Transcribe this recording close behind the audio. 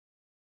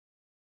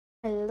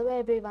Hello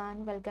everyone,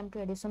 welcome to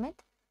Edusumit.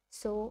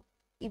 So,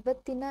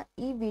 ಇವತ್ತಿನ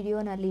ಈ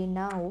ವಿಡಿಯೋನಲ್ಲಿ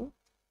ನಾವು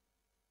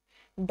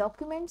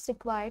documents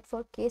required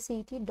for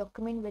KCET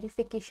document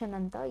verification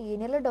ಅಂತ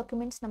ಏನೆಲ್ಲ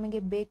ಡಾಕ್ಯುಮೆಂಟ್ಸ್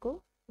ನಮಗೆ ಬೇಕು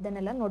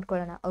ಇದನ್ನೆಲ್ಲ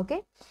ನೋಡ್ಕೊಳ್ಳೋಣ. ಓಕೆ,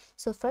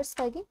 ಸೊ ಫಸ್ಟ್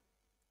ಆಗಿ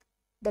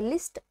the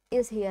list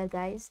is here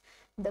guys.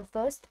 The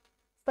first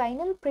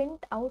final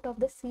print out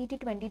of the CET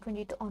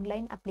 2022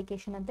 online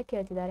application ಅಂತ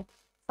ಕೇಳ್ತಿದ್ದಾರೆ.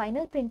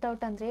 ಫೈನಲ್ ಪ್ರಿಂಟ್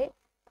ಔಟ್ ಅಂದರೆ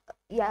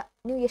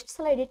ನೀವು ಎಷ್ಟು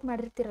ಸಲ ಎಡಿಟ್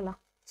ಮಾಡಿರ್ತೀರಲ್ಲ,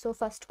 ಸೊ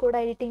ಫಸ್ಟ್ ಕೂಡ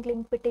ಎಡಿಟಿಂಗ್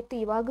ಲಿಂಕ್ ಬಿಟ್ಟಿತ್ತು,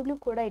 ಇವಾಗಲೂ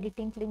ಕೂಡ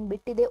ಎಡಿಟಿಂಗ್ ಲಿಂಕ್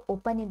ಬಿಟ್ಟಿದೆ,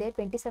 ಓಪನ್ ಇದೆ,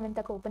 27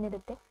 ತನಕ ಓಪನ್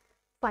ಇರುತ್ತೆ.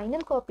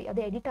 ಫೈನಲ್ ಕಾಪಿ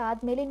ಅದು ಎಡಿಟ್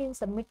ಆದಮೇಲೆ ನೀವು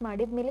ಸಬ್ಮಿಟ್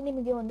ಮಾಡಿದ ಮೇಲೆ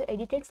ನಿಮಗೆ ಒಂದು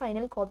ಎಡಿಟೆಡ್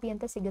ಫೈನಲ್ ಕಾಪಿ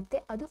ಅಂತ ಸಿಗುತ್ತೆ.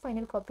 ಅದು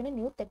ಫೈನಲ್ ಕಾಪಿನ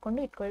ನೀವು ತೆಕ್ಕೊಂಡು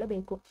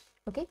ಇಟ್ಕೊಳ್ಳಬೇಕು.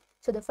 Okay,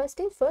 so the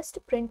first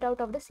print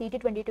out of the CET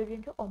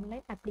 2022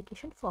 online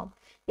application form.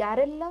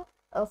 ಯಾರೆಲ್ಲ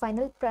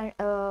ಫೈನಲ್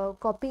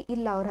ಕಾಪಿ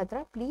ಇಲ್ಲ ಅವ್ರ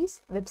ಹತ್ರ ಪ್ಲೀಸ್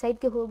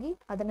ವೆಬ್ಸೈಟ್ಗೆ ಹೋಗಿ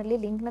ಅದರಲ್ಲಿ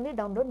ಲಿಂಕ್ನಲ್ಲಿ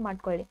ಡೌನ್ಲೋಡ್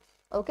ಮಾಡ್ಕೊಳ್ಳಿ.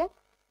 ಓಕೆ,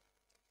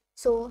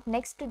 ಸೊ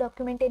ನೆಕ್ಸ್ಟ್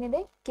ಡಾಕ್ಯುಮೆಂಟ್ ಏನಿದೆ,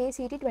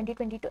 KCET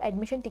 2022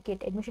 ಅಡ್ಮಿಷನ್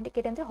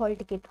ಟಿಕೆಟ್ ಅಂದರೆ ಹಾಲ್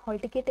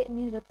ಟಿಕೆಟ್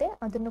ಏನಿರುತ್ತೆ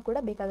ಅದನ್ನು ಕೂಡ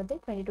ಬೇಕಾಗುತ್ತೆ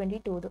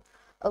 2022.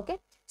 Okay,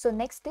 so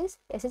next is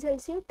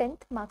SSLC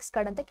 10th marks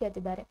card ಅಂತ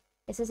ಕೇಳ್ತಿದ್ದಾರೆ.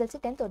 SSLC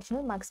 10th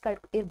original marks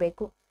card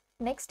ಇರಬೇಕು.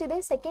 ನೆಕ್ಸ್ಟ್ ಇದೆ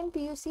second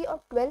PUC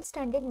R 12th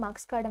standard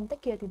marks card ಅಂತ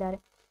ಕೇಳ್ತಿದ್ದಾರೆ.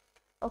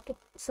 ಓಕೆ,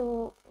 ಸೊ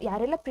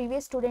ಯಾರೆಲ್ಲ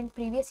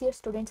ಪ್ರೀವಿಯಸ್ ಇಯರ್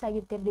ಸ್ಟೂಡೆಂಟ್ಸ್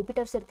ಆಗಿರ್ತೀರಿ,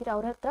 ರಿಪೀಟರ್ಸ್ ಇರ್ತೀರಿ,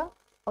 ಅವ್ರ ಹತ್ರ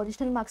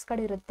ಒರಿಜಿನಲ್ ಮಾರ್ಕ್ಸ್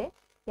ಕಾರ್ಡ್ ಇರುತ್ತೆ.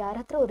 ಯಾರ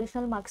ಹತ್ರ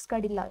ಒರಿಜಿನಲ್ ಮಾರ್ಕ್ಸ್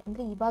ಕಾರ್ಡ್ ಇಲ್ಲ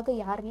ಅಂದರೆ ಇವಾಗ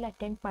ಯಾರೆಲ್ಲ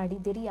ಅಟೆಂಡ್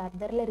ಮಾಡಿದ್ದೀರಿ,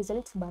 ಯಾರ್ದೆಲ್ಲ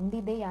ರಿಸಲ್ಟ್ಸ್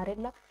ಬಂದಿದೆ,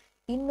 ಯಾರೆಲ್ಲ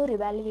ಇನ್ನೂ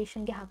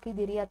ರಿವ್ಯಾಲ್ಯೂಯೇಷನ್ಗೆ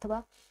ಹಾಕಿದ್ದೀರಿ ಅಥವಾ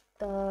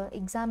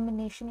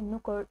ಎಕ್ಸಾಮಿನೇಷನ್ ಇನ್ನೂ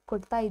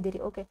ಕೊಡ್ತಾ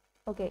ಇದ್ದೀರಿ,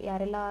 ಓಕೆ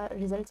ಯಾರೆಲ್ಲ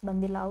ರಿಸಲ್ಟ್ಸ್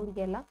ಬಂದಿಲ್ಲ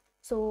ಅವರಿಗೆಲ್ಲ,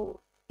 ಸೊ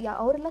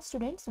ಅವರೆಲ್ಲ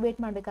ಸ್ಟೂಡೆಂಟ್ಸ್ ವೇಟ್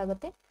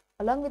ಮಾಡಬೇಕಾಗುತ್ತೆ.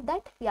 ಅಲಾಂಗ್ ವಿತ್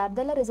ದ್ಯಾಟ್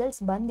ಯಾರ್ದೆಲ್ಲ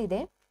ರಿಸಲ್ಟ್ಸ್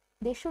ಬಂದಿದೆ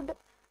ದೇ ಶುಡ್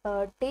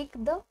ಟೇಕ್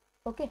ದ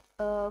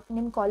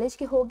ನಿಮ್ಮ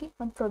ಕಾಲೇಜ್ಗೆ ಹೋಗಿ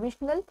ಒಂದು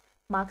ಪ್ರೊವಿಷನಲ್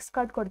ಮಾರ್ಕ್ಸ್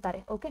ಕಾರ್ಡ್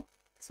ಕೊಡ್ತಾರೆ. ಓಕೆ,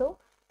 ಸೊ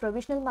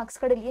ಪ್ರೊವಿಷನಲ್ ಮಾರ್ಕ್ಸ್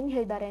ಕಾರ್ಡಲ್ಲಿ ಏನು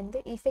ಹೇಳಿದ್ದಾರೆ ಅಂದರೆ,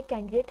 if A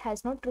candidate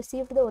has not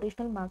received the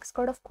original marks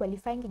card of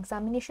qualifying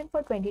examination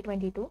for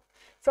 2022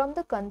 from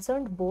the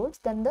concerned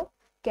boards, then the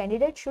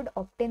candidate should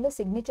obtain the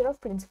signature of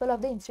principal of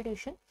the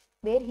institution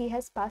where he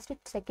has passed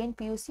its second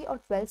PUC or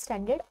 12th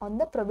standard on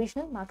the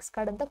provisional marks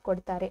card ಅಂತ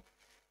ಕೊಡ್ತಾರೆ.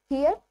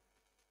 Here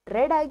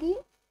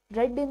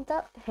red ಅಂತ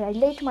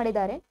highlight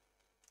ಮಾಡಿದ್ದಾರೆ.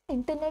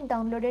 Internet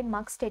downloaded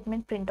marks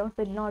statement printout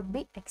will not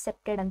be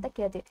accepted ಅಂತ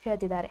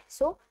ಹೇಳ್ತಿದ್ದಾರೆ.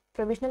 So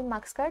provisional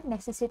marks card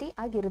necessity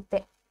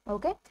ಆಗಿರುತ್ತೆ.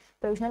 Okay,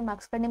 provisional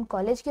marks card ನಿಮ್ಮ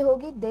ಕಾಲೇಜ್ಗೆ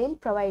ಹೋಗಿ they will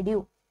provide you.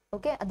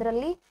 Okay,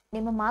 ಅದರಲ್ಲಿ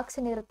ನಿಮ್ಮ ಮಾರ್ಕ್ಸ್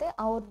ಏನಿರುತ್ತೆ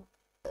ಅವ್ರು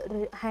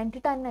ಹ್ಯಾಂಡ್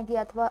ರಿಟರ್ನ್ ಆಗಿ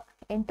ಅಥವಾ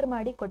ಎಂಟರ್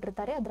ಮಾಡಿ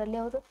ಕೊಟ್ಟಿರ್ತಾರೆ, ಅದರಲ್ಲಿ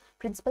ಅವರು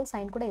ಪ್ರಿನ್ಸಿಪಲ್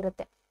ಸೈನ್ ಕೂಡ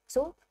ಇರುತ್ತೆ.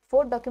 So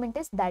fourth document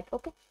is that.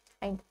 Okay,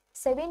 and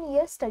 7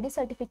 years study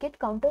certificate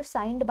counter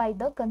signed by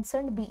the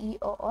concerned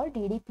BEO R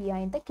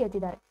DDPI ಅಂತ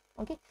ಕೇಳ್ತಿದ್ದಾರೆ.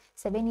 ಓಕೆ,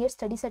 7 years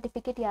ಸ್ಟಡಿ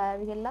ಸರ್ಟಿಫಿಕೇಟ್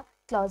ಯಾರೆಲ್ಲ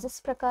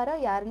ಕ್ಲಾಸಸ್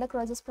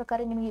ಪ್ರಕಾರ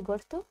ನಿಮಗೆ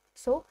ಗೊತ್ತು,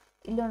 ಸೊ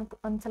ಇಲ್ಲಿ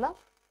ಒಂದ್ಸಲ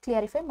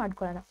ಕ್ಲಿಯರಿಫೈ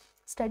ಮಾಡ್ಕೊಳ್ಳೋಣ.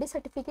 Study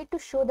certificate to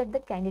show that the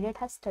candidate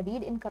has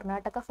studied in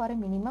Karnataka for a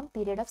minimum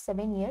period of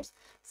 7 years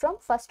from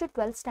 1st to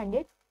 12th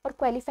standard or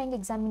qualifying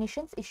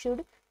examinations issued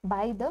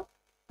by the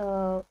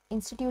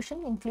institution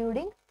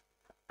including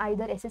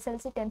either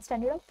SSLC 10th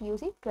standard or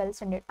PUC 12th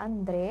standard.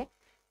 ಅಂದರೆ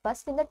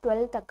first ಇಂದ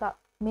 12 ತನಕ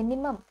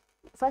minimum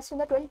first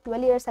ಇಂದ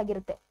 12 years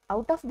ಆಗಿರುತ್ತೆ.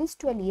 Out of this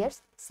 12 years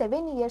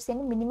 7 years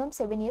ಏನು minimum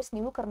 7 years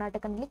ನೀವು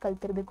ಕರ್ನಾಟಕದಲ್ಲಿ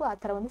ಕಲ್ತಿರಬೇಕು, ಆ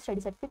ಥರ ಒಂದು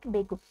ಸ್ಟಡಿ ಸರ್ಟಿಫಿಕೇಟ್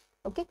ಬೇಕು.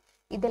 ಓಕೆ,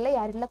 ಇದೆಲ್ಲ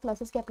ಯಾರೆಲ್ಲ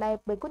ಕ್ಲಾಸಸ್ಗೆ ಅಪ್ಲೈ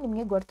ಆಗಬೇಕು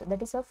ನಿಮಗೆ ಗೊತ್ತು,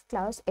 that is of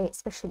class A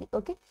specially.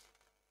 Okay,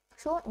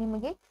 so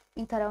ನಿಮಗೆ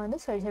ಈ ಥರ ಒಂದು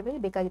ಸ್ಟಡಿ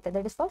ಸರ್ಟಿಫಿಕೇಟ್ ಬೇಕಾಗುತ್ತೆ,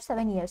 that is for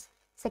 7 years.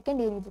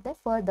 Second ಏನಿರುತ್ತೆ,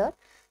 further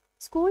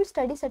school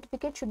study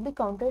certificate should be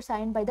counter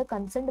signed by the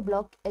concerned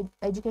block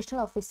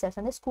educational officers.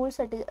 ಅಂದರೆ ಸ್ಕೂಲ್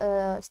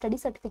ಸ್ಟಡಿ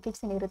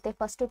ಸರ್ಟಿಫಿಕೇಟ್ಸ್ ಏನಿರುತ್ತೆ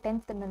first to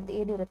 10th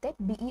ಏನಿರುತ್ತೆ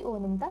BEO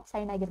ನಿಂದ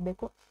ಸೈನ್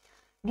ಆಗಿರಬೇಕು.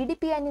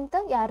 DDPI ನಿಂದ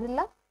ಯಾರೆಲ್ಲ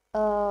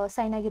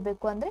ಸೈನ್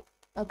ಆಗಿರಬೇಕು ಅಂದರೆ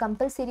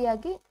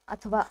ಕಂಪಲ್ಸರಿಯಾಗಿ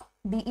ಅಥವಾ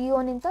BEO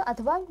ನಿಂದ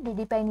ಅಥವಾ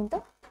DDPI ನಿಂದ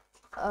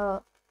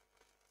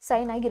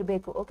ಸೈನ್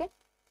ಆಗಿರಬೇಕು. Okay,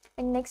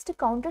 and next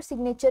counter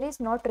signature is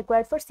not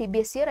required for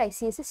CBSE R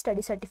ICSE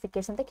study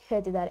certificates ಅಂತ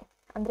ಹೇಳ್ತಿದ್ದಾರೆ.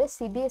 ಅಂದರೆ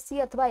CBSE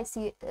ಅಥವಾ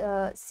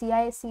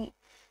CISE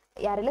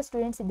ಯಾರೆಲ್ಲ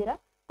ಸ್ಟೂಡೆಂಟ್ಸ್ ಇದ್ದೀರಾ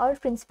ಅವ್ರ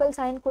ಪ್ರಿನ್ಸಿಪಲ್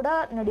ಸೈನ್ ಕೂಡ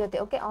ನಡೆಯುತ್ತೆ.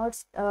 ಓಕೆ, ಅವ್ರ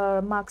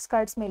ಮಾರ್ಕ್ಸ್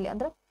ಕಾರ್ಡ್ಸ್ ಮೇಲೆ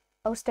ಅಂದರೆ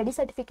ಅವ್ರ ಸ್ಟಡಿ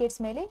ಸರ್ಟಿಫಿಕೇಟ್ಸ್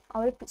ಮೇಲೆ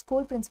ಅವ್ರ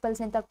ಸ್ಕೂಲ್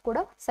ಪ್ರಿನ್ಸಿಪಲ್ಸ್ ಅಂತ ಕೂಡ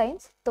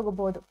ಸೈನ್ಸ್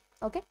ತಗೋಬಹುದು.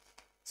 Okay,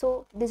 so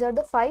these are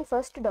the 5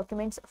 first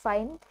documents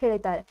fine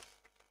ಹೇಳ್ತಾರೆ.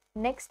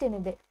 ನೆಕ್ಸ್ಟ್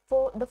ಏನಿದೆ,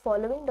 the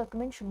following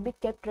document should be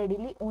kept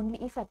readily only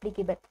if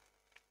applicable.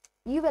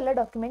 ಇವೆಲ್ಲ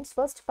documents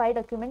first 5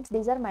 documents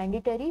these are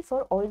mandatory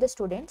for all the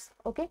students.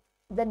 Okay,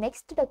 the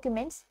next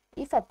documents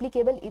if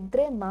applicable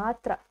ಇದ್ದರೆ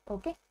ಮಾತ್ರ.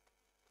 Okay,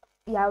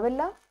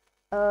 ಯಾವೆಲ್ಲ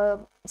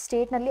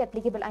ಸ್ಟೇಟ್ನಲ್ಲಿ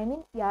applicable, I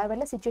mean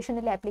ಯಾವೆಲ್ಲ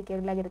ಸಿಚುವೇಷನಲ್ಲಿ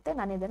applicable ಆಗಿರುತ್ತೆ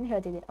ನಾನು ಇದನ್ನು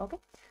ಹೇಳ್ತಿದ್ದೀನಿ. Okay,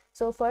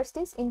 so first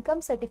is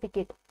income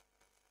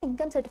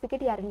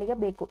certificate ಯಾರೆಲ್ಲಿಗೆ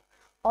ಬೇಕು.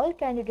 All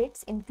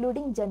candidates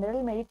including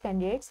general merit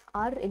candidates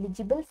are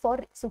eligible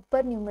for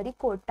super ನ್ಯೂಮರಿ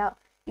Kota.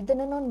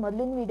 ಇದನ್ನು ನಾನು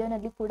ಮೊದಲಿನ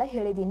ವಿಡಿಯೋನಲ್ಲಿ ಕೂಡ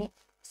ಹೇಳಿದ್ದೀನಿ.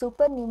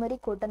 ಸೂಪರ್ ನ್ಯೂಮರಿ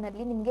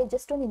ಕೋಟಾನಲ್ಲಿ ನಿಮಗೆ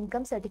ಜಸ್ಟ್ ಒಂದು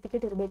ಇನ್ಕಮ್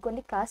ಸರ್ಟಿಫಿಕೇಟ್ ಇರಬೇಕು,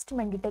 ಅಲ್ಲಿ ಕಾಸ್ಟ್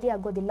ಮ್ಯಾಂಡೇಟರಿ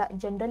ಆಗೋದಿಲ್ಲ.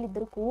 ಜನರಲ್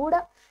ಇದ್ದರೂ ಕೂಡ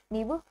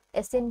ನೀವು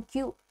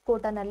SNQ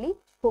ಕೋಟಾನಲ್ಲಿ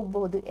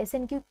ಹೋಗಬಹುದು.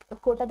 SNQ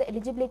ಕೋಟಾದ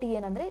ಎಲಿಜಿಬಿಲಿಟಿ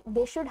ಏನಂದರೆ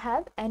they should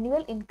have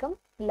annual income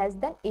less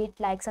than 8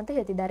 lakhs ಅಂತ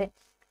ಹೇಳ್ತಿದ್ದಾರೆ.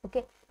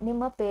 ಓಕೆ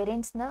ನಿಮ್ಮ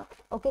ಪೇರೆಂಟ್ಸ್ನ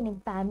ಓಕೆ ನಿಮ್ಮ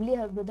ಫ್ಯಾಮಿಲಿ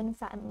ಆಗ್ಬೋದು, ನಿಮ್ಮ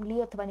ಫ್ಯಾಮಿಲಿ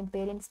ಅಥವಾ ನಿಮ್ಮ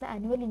ಪೇರೆಂಟ್ಸ್ನ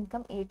ಆ್ಯನ್ಯುವಲ್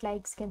ಇನ್ಕಮ್ 8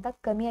 lakhsಗಿಂತ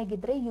ಕಮ್ಮಿ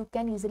ಆಗಿದ್ದರೆ you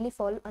can usually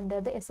fall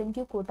under the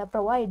SNQ quota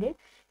provided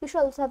you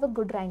should also have a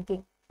good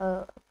ranking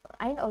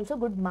and also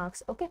good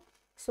marks. Okay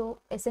so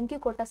SNQ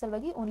quota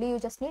ಸಲುವಾಗಿ only you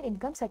just need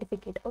income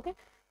certificate. Okay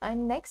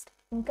and next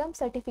income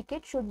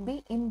certificate should be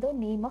in the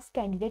name of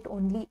candidate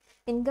only.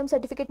 Income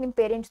certificate ನಿಮ್ಮ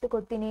ಪೇರೆಂಟ್ಸ್ದು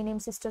ಕೊಡ್ತೀನಿ,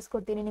 ನಿಮ್ಮ sisters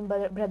ಕೊಡ್ತೀನಿ,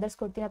 ನಿಮ್ಮ brothers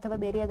ಕೊಡ್ತೀನಿ ಅಥವಾ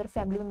ಬೇರೆ ಯಾವ್ದಾರು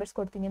ಫ್ಯಾಮಿಲಿ ಮೆಂಬರ್ಸ್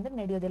ಕೊಡ್ತೀನಿ ಅಂದರೆ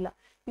ನಡೆಯೋದಿಲ್ಲ.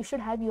 You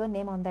should have your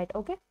name on that.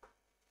 Okay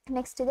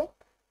next ಇದೆ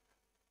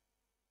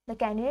the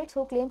candidates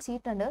who claim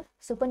seat under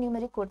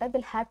supernumerary quota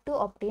will have to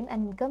obtain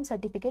an income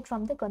certificate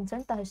from the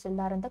concerned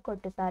tahsildar ಅಂತ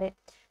ಕೊಟ್ಟಿದ್ದಾರೆ.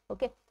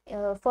 Okay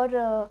for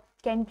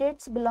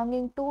candidates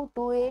belonging to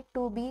 2A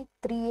 2B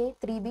 3A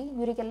 3B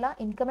ಇವರಿಗೆಲ್ಲ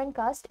income and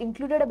cost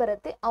included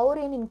ಬರುತ್ತೆ. ಅವ್ರು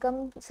ಏನು income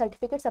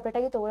certificate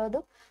ಸಪ್ರೇಟಾಗಿ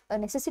ತೊಗೊಳ್ಳೋದು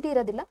necessity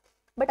ಇರೋದಿಲ್ಲ.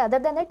 But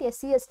other than that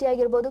SC ST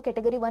ಆಗಿರ್ಬೋದು,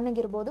 ಕೆಟಗರಿ 1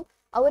 ಆಗಿರ್ಬೋದು,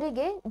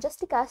 ಅವರಿಗೆ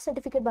ಜಸ್ಟ್ ಕಾಸ್ಟ್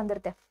ಸರ್ಟಿಫಿಕೇಟ್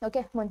ಬಂದಿರುತ್ತೆ.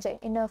 ಓಕೆ ಮುಂಚೆ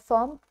ಇನ್ನು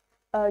form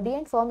D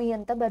and form E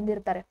ಅಂತ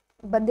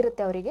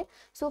ಬಂದಿರುತ್ತೆ ಅವರಿಗೆ.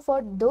 So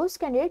for those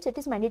candidates it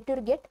is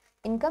mandatory get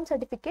income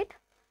certificate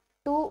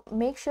to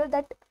make sure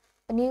that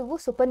ನೀವು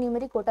super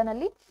ನ್ಯೂಮರಿ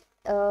ಕೋಟಾನಲ್ಲಿ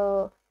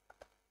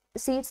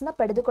ಸೀಟ್ಸ್ನ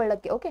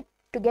ಪಡೆದುಕೊಳ್ಳಕ್ಕೆ. Okay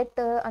to get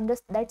under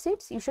that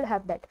seats you should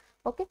have that.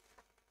 Okay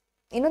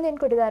ಇನ್ನೊಂದು ಏನು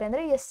ಕೊಟ್ಟಿದ್ದಾರೆ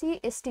ಅಂದರೆ SC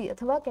ST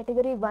ಅಥವಾ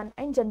category 1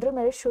 and general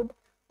merit should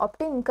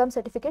obtain income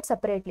certificate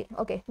separately.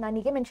 Okay ನಾನು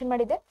ಹೀಗೆ mention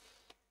ಮಾಡಿದ್ದೆ.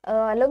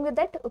 Along with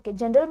that okay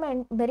general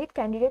merit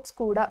candidates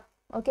ಕೂಡ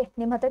okay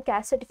ನಿಮ್ಮ ಹತ್ರ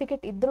ಕ್ಯಾಸ್ಟ್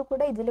ಸರ್ಟಿಫಿಕೇಟ್ ಇದ್ದರೂ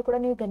ಕೂಡ ಇದರಲ್ಲಿ ಕೂಡ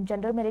ನೀವು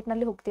ಜನರಲ್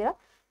ಮೆರಿಟ್ನಲ್ಲಿ ಹೋಗ್ತೀರಾ.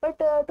 But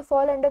to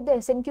fall under the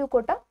SNQ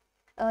Kota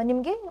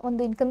ನಿಮಗೆ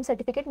ಒಂದು ಇನ್ಕಮ್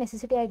ಸರ್ಟಿಫಿಕೇಟ್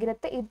ನೆಸೆಸಿಟಿ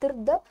ಆಗಿರುತ್ತೆ.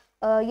 ಇದ್ರದ್ದು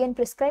ಏನು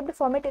ಪ್ರಿಸ್ಕ್ರೈಬ್ಡ್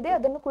ಫಾರ್ಮೆಟ್ ಇದೆ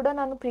ಅದನ್ನು ಕೂಡ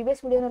ನಾನು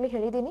ಪ್ರೀವಿಯಸ್ ವಿಡಿಯೋನಲ್ಲಿ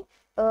ಹೇಳಿದ್ದೀನಿ.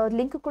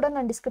 ಲಿಂಕ್ ಕೂಡ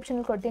ನಾನು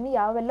ಡಿಸ್ಕ್ರಿಪ್ಷನಲ್ಲಿ ಕೊಡ್ತೀನಿ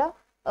ಯಾವೆಲ್ಲ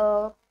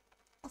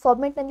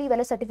ಫಾರ್ಮೆಟ್ನಲ್ಲಿ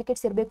ಇವೆಲ್ಲ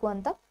ಸರ್ಟಿಫಿಕೇಟ್ಸ್ ಇರಬೇಕು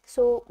ಅಂತ.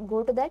 So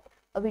go to that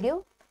video,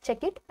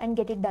 check it and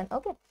get it done.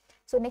 Okay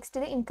so next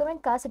ಇದೆ income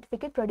and caste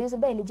certificate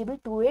produced by eligible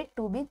 2A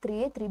 2B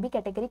 3A 3B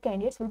category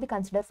candidates will be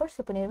considered for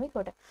supernumerary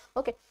quota.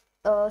 Okay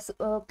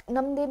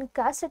ನಮ್ದೇನು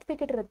caste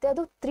certificate ಇರುತ್ತೆ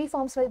ಅದು 3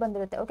 ಫಾರ್ಮ್ಸ್ನಲ್ಲಿ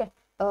ಬಂದಿರುತ್ತೆ. Okay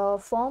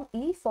form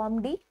E, form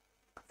D,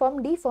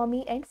 form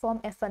E and form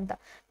F ಅಂತ.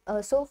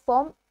 So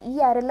form E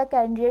ಯಾರೆಲ್ಲ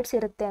candidates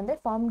ಇರುತ್ತೆ ಅಂದರೆ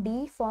form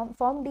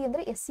D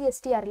ಅಂದರೆ SC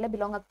ST ಯಾರೆಲ್ಲ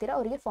ಬಿಲಾಂಗ್ ಆಗ್ತೀರಾ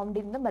ಅವರಿಗೆ ಫಾರ್ಮ್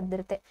ಡಿಯಿಂದ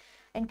ಬಂದಿರುತ್ತೆ.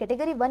 ಆ್ಯಂಡ್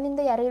ಕೆಟಗರಿ 1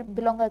 ಇಂದ ಯಾರು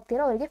ಬಿಲಾಂಗ್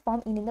ಆಗ್ತೀರಾ ಅವರಿಗೆ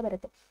ಫಾರ್ಮ್ E ನಿಂದ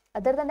ಬರುತ್ತೆ.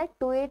 Other than that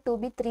 2A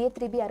 2B 3A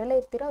 3B ಯಾರೆಲ್ಲ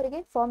ಇರ್ತೀರಾ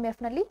ಅವರಿಗೆ ಫಾರ್ಮ್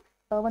Fನಲ್ಲಿ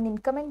ಒಂದು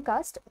ಇನ್ಕಮ್ ಆ್ಯಂಡ್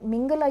ಕಾಸ್ಟ್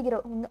ಮಿಂಗಲ್ ಆಗಿರೋ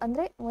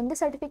ಅಂದರೆ ಒಂದೇ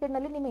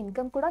ಸರ್ಟಿಫಿಕೇಟ್ನಲ್ಲಿ ನಿಮ್ಮ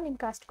ಇನ್ಕಮ್ ಕೂಡ ನಿಮ್ಮ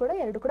ಕಾಸ್ಟ್ ಕೂಡ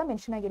ಎರಡು ಕೂಡ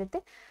ಮೆನ್ಷನ್ ಆಗಿರುತ್ತೆ.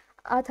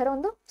 ಆ ಥರ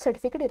ಒಂದು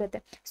ಸರ್ಟಿಫಿಕೇಟ್ ಇರುತ್ತೆ.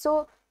 So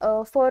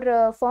for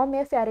form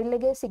F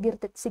ಯಾರೆಲ್ಲಿಗೆ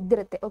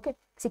ಸಿಕ್ಕಿರುತ್ತೆ okay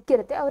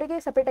ಸಿಕ್ಕಿರುತ್ತೆ ಅವರಿಗೆ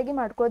ಸಪ್ರೇಟಾಗಿ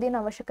ಮಾಡ್ಕೊಳ್ಳೋದೇನು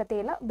ಅವಶ್ಯಕತೆ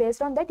ಇಲ್ಲ.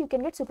 Based on that you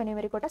can get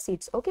ಸೂಪರ್ನ್ಯೂಮರಿ Kota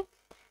seats. Okay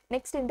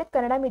next ಇಂದ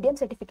Kannada medium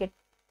certificate.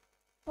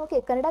 Okay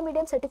Kannada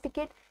medium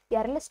certificate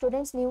ಯಾರೆಲ್ಲ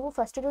ಸ್ಟೂಡೆಂಟ್ಸ್ ನೀವು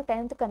 1st to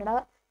 10th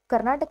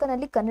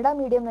ಕರ್ನಾಟಕನಲ್ಲಿ Kannada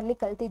ಮೀಡಿಯಂನಲ್ಲಿ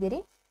ಕಲ್ತಿದ್ದೀರಿ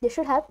they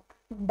should have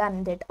done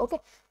that. Okay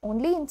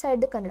only inside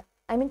the Kannada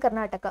I mean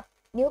Karnataka.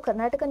 ನೀವು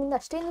ಕರ್ನಾಟಕದಿಂದ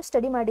ಅಷ್ಟೇ ನೀವು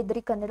ಸ್ಟಡಿ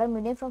ಮಾಡಿದ್ರಿ Kannada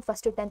medium from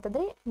 1st to 10th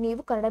ಅಂದರೆ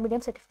ನೀವು ಕನ್ನಡ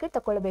ಮೀಡಿಯಂ ಸರ್ಟಿಫಿಕೇಟ್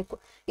ತಗೊಳ್ಬೇಕು.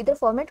 ಇದರ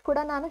ಫಾರ್ಮೆಟ್ ಕೂಡ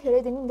ನಾನು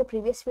ಹೇಳಿದ್ದೀನಿ in the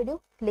previous video,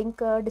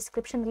 link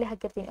ಡಿಸ್ಕ್ರಿಪ್ಷನಲ್ಲಿ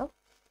ಹಾಕಿರ್ತೀನಿ.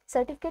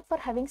 Certificate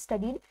for having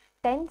studied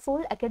 10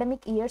 full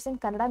academic years in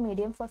Kannada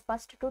medium for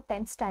 1st to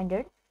 10th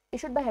standard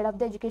issued by head of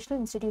the educational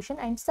institution,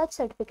 and such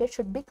certificate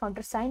should be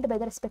countersigned by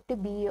the respective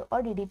BA or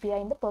DDPI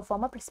in the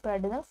performer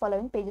prescribed in the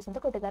following pages ಅಂತ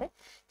ಕೊಟ್ಟಿದ್ದಾರೆ.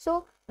 So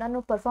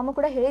ನಾನು performer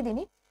ಕೂಡ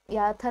ಹೇಳಿದ್ದೀನಿ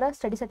ಯಾವ ಥರ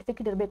study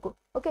certificate ಇರಬೇಕು.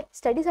 Okay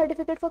study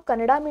certificate for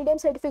Kannada medium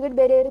certificate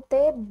ಬೇರೆ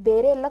ಇರುತ್ತೆ,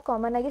 ಬೇರೆ ಎಲ್ಲ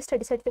ಕಾಮನ್ ಆಗಿ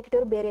ಸ್ಟಡಿ ಸರ್ಟಿಫಿಕೇಟ್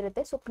ಇವರು ಬೇರೆ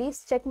ಇರುತ್ತೆ. ಸೊ ಪ್ಲೀಸ್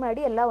ಚೆಕ್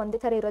ಮಾಡಿ, ಎಲ್ಲ ಒಂದೇ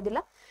ಥರ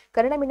ಇರೋದಿಲ್ಲ.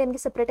 ಕನ್ನಡ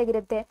ಮೀಡಿಯಂಗೆ ಸಪ್ರೇಟ್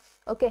ಆಗಿರುತ್ತೆ.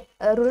 ಓಕೆ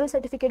ರೂರಲ್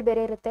ಸರ್ಟಿಫಿಕೇಟ್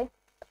ಬೇರೆ ಇರುತ್ತೆ.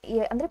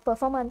 ಅಂದರೆ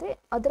ಪರ್ಫಾರ್ಮರ್ ಅಂದರೆ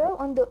ಅದರ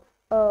ಒಂದು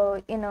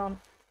ಏನು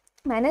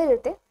ಮ್ಯಾನರ್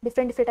ಇರುತ್ತೆ,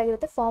 ಡಿಫ್ರೆಂಟ್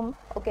ಆಗಿರುತ್ತೆ ಫಾರ್ಮ್.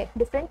 ಓಕೆ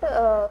ಡಿಫ್ರೆಂಟ್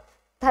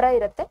ಥರ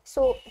ಇರುತ್ತೆ.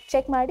 ಸೊ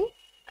ಚೆಕ್ ಮಾಡಿ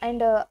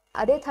ಆ್ಯಂಡ್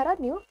ಅದೇ ಥರ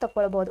ನೀವು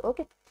ತಗೊಳ್ಬೋದು.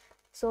 ಓಕೆ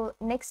ಸೊ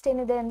ನೆಕ್ಸ್ಟ್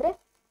ಏನಿದೆ ಅಂದರೆ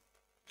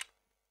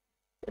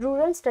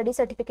ರೂರಲ್ ಸ್ಟಡಿ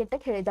ಸರ್ಟಿಫಿಕೇಟ್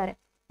ಹೇಳಿದ್ದಾರೆ.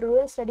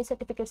 ರೂರಲ್ ಸ್ಟಡಿ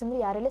ಸರ್ಟಿಫಿಕೇಟ್ಸ್ ಅಂದರೆ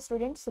ಯಾರೆಲ್ಲ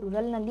ಸ್ಟೂಡೆಂಟ್ಸ್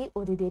ರೂರಲ್ನಲ್ಲಿ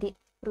ಓದಿದ್ದೀರಿ,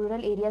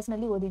 ರೂರಲ್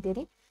ಏರಿಯಾಸ್ನಲ್ಲಿ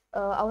ಓದಿದ್ದೀರಿ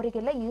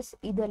ಅವರಿಗೆಲ್ಲ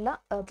ಇದೆಲ್ಲ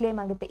ಕ್ಲೇಮ್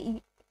ಆಗುತ್ತೆ.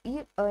 ಈ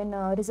ಏನು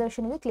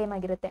ರಿಸರ್ವೇಷನ್ಗೆ ಕ್ಲೇಮ್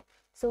ಆಗಿರುತ್ತೆ.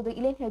 ಸೊ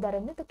ಇಲ್ಲೇನು ಹೇಳಿದ್ದಾರೆ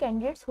ಅಂದರೆ the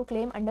candidates who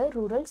claim under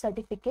rural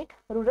certificate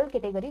rural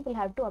category will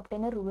have to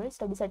obtain a rural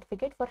study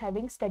certificate for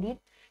having studied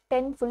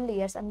 10 full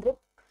years ಅಂದರೆ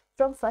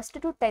ಫ್ರಮ್ 1st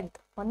to 10th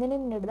 1ನೇ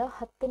ನಡೆದ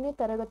 10ನೇ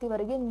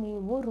ತರಗತಿವರೆಗೆ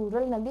ನೀವು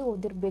ರೂರಲ್ನಲ್ಲಿ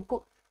ಓದಿರಬೇಕು.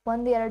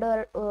 1-2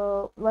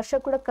 ವರ್ಷ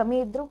ಕೂಡ ಕಮ್ಮಿ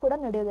ಇದ್ರೂ ಕೂಡ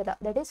ನಡೆಯೋದಿಲ್ಲ.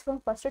 That is from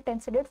 1st to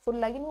 10th standard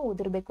full ಆಗಿ ನೀವು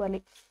ಓದಿರಬೇಕು. ಅಲ್ಲಿ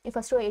ಈ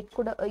 1st to 8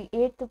 ಕೂಡ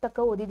 8th ತನಕ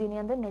ಓದಿದ್ದೀನಿ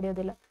ಅಂದರೆ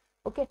ನಡೆಯೋದಿಲ್ಲ.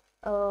 Okay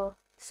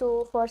so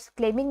for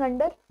claiming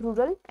under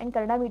rural and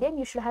Kannada medium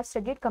you should have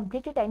studied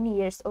completed 10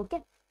 years. Okay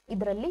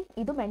ಇದರಲ್ಲಿ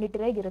ಇದು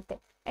ಮ್ಯಾಂಡೇಟರಿ ಆಗಿರುತ್ತೆ.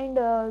 ಆ್ಯಂಡ್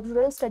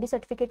ರೂರಲ್ ಸ್ಟಡಿ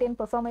ಸರ್ಟಿಫಿಕೇಟ್ ಏನು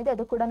ಪರ್ಫಾರ್ಮ್ ಇದೆ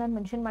ಅದು ಕೂಡ ನಾನು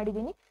ಮೆನ್ಷನ್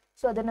ಮಾಡಿದ್ದೀನಿ.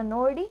 ಸೊ ಅದನ್ನು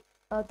ನೋಡಿ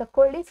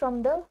ತಗೊಳ್ಳಿ from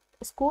the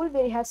school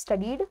where you have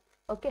studied.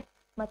 Okay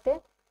ಮತ್ತು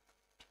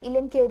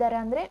ಇಲ್ಲೇನು ಕೇಳಿದ್ದಾರೆ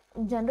ಅಂದರೆ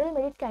general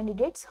merit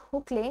candidates who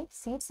claim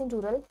seats in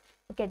rural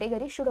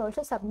category should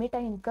also submit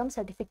an income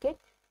certificate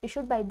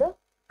issued by the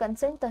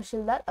concerned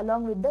tahsildar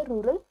along with the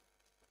rural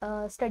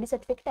study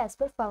certificate as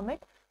per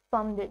format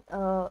formed.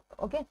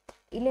 Okay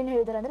ಇಲ್ಲೇನು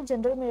ಹೇಳಿದ್ದಾರೆ ಅಂದರೆ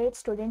general merit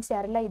students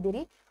ಯಾರೆಲ್ಲ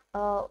ಇದ್ದೀರಿ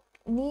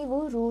ನೀವು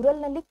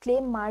ರೂರಲ್ನಲ್ಲಿ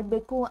claim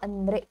ಮಾಡಬೇಕು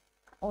ಅಂದರೆ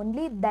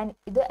only then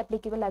ಇದು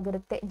applicable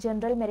ಆಗಿರುತ್ತೆ.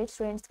 ಜನರಲ್ ಮೆರಿಟ್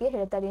ಸ್ಟೂಡೆಂಟ್ಸ್ಗೆ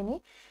ಹೇಳ್ತಾ ಇದೀನಿ.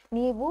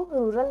 ನೀವು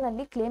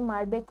ರೂರಲ್ನಲ್ಲಿ ಕ್ಲೇಮ್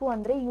ಮಾಡಬೇಕು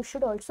ಅಂದರೆ you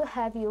should also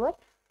have your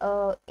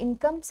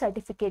income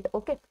certificate.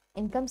 Okay,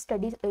 income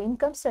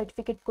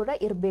certificate ಕೂಡ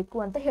ಇರಬೇಕು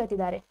ಅಂತ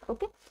ಹೇಳ್ತಿದ್ದಾರೆ.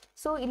 ಓಕೆ,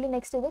 ಸೊ ಇಲ್ಲಿ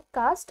ನೆಕ್ಸ್ಟ್ ಇದೆ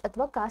ಕಾಸ್ಟ್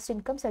ಅಥವಾ caste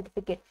income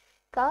certificate.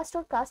 Cost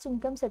R caste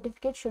income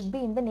certificate should be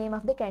in the name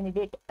of the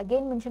candidate.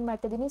 Again mention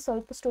ಮಾಡ್ತಾ ಇದ್ದೀನಿ.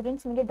 ಸ್ವಲ್ಪ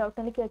ಸ್ಟೂಡೆಂಟ್ಸ್ ನನಗೆ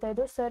ಡೌಟ್ನಲ್ಲಿ ಕೇಳ್ತಾ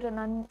ಇದ್ರು, ಸರ್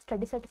ನನ್ನ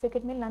ಸ್ಟಡಿ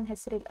ಸರ್ಟಿಫಿಕೇಟ್ ಮೇಲೆ ನನ್ನ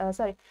ಹೆಸರಿಲ್ಲ,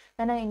 ಸಾರಿ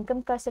ನನ್ನ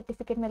ಇನ್ಕಮ್ ಕಾಸ್ಟ್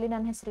ಸರ್ಟಿಫಿಕೇಟ್ ಮೇಲೆ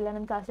ನನ್ನ ಹೆಸರಿಲ್ಲ,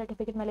 ನನ್ನ ಕಾಸ್ಟ್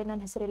ಸರ್ಟಿಫಿಕೇಟ್ ಮೇಲೆ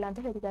ನನ್ನ ಹೆಸರಿಲ್ಲ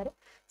ಅಂತ ಹೇಳ್ತಿದ್ದಾರೆ.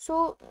 So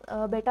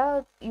Beta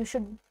you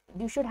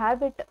should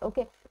have it.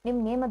 Okay, ನಿಮ್ಮ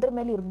ನೇಮ್ ಅದ್ರ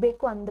ಮೇಲೆ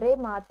ಇರಬೇಕು ಅಂದರೆ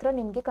ಮಾತ್ರ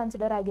ನಿಮಗೆ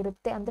ಕನ್ಸಿಡರ್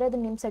ಆಗಿರುತ್ತೆ, ಅಂದರೆ ಅದು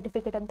ನಿಮ್ಮ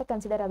ಸರ್ಟಿಫಿಕೇಟ್ ಅಂತ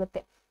ಕನ್ಸಿಡರ್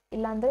ಆಗುತ್ತೆ.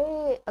 ಇಲ್ಲಾಂದರೆ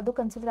ಅದು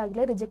ಕನ್ಸಿಡರ್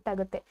ಆಗಿಲ್ಲ, ರಿಜೆಕ್ಟ್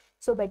ಆಗುತ್ತೆ.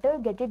 So better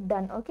get it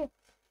done. Okay,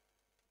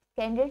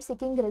 candidate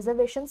seeking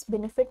reservations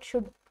benefit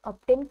should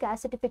obtain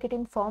caste certificate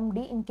in form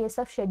D in case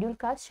of scheduled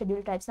caste,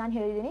 scheduled tribes. ನಾನು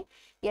ಹೇಳಿದ್ದೀನಿ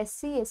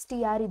SC ST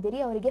ಯಾರು ಇದ್ದೀರಿ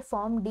ಅವರಿಗೆ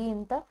ಫಾರ್ಮ್ ಡಿ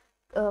ಅಂತ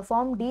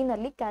ಫಾರ್ಮ್ ಡಿ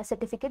ನಲ್ಲಿ caste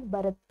certificate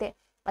ಬರುತ್ತೆ.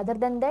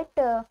 Other than that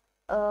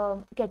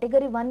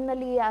category 1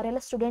 ನಲ್ಲಿ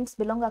ಯಾರೆಲ್ಲ ಸ್ಟೂಡೆಂಟ್ಸ್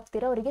ಬಿಲಾಂಗ್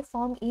ಆಗ್ತೀರಾ ಅವರಿಗೆ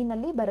ಫಾರ್ಮ್ ಇ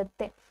ನಲ್ಲಿ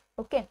ಬರುತ್ತೆ.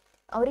 ಓಕೆ,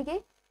 ಅವರಿಗೆ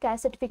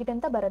ಕ್ಯಾಸ್ಟ್ ಸರ್ಟಿಫಿಕೇಟ್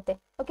ಅಂತ ಬರುತ್ತೆ.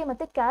 ಓಕೆ,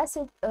 ಮತ್ತೆ ಕ್ಯಾಸ್ಟ್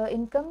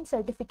ಇನ್ಕಮ್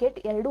ಸರ್ಟಿಫಿಕೇಟ್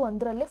ಎರಡು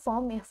ಒಂದರಲ್ಲೇ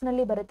ಫಾರ್ಮ್ ಎಫ್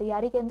ನಲ್ಲಿ ಬರುತ್ತೆ.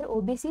 ಯಾರಿಗೆ ಅಂದರೆ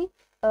OBC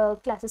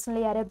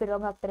ಕ್ಲಾಸಸ್ನಲ್ಲಿ ಯಾರ್ಯಾರು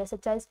ಬಿಲಾಂಗ್ ಆಗ್ತಾರೆ,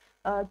 ಸಚ್ ಆಸ್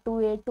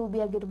 2A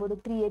 2B ಆಗಿರ್ಬೋದು,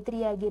 3A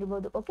 3A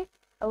ಆಗಿರ್ಬೋದು. ಓಕೆ,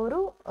 ಅವರು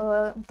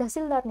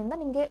ತಹಸೀಲ್ದಾರ್ನಿಂದ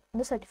ನಿಮಗೆ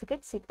ಒಂದು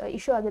ಸರ್ಟಿಫಿಕೇಟ್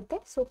ಇಶ್ಯೂ ಆಗುತ್ತೆ.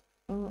 ಸೊ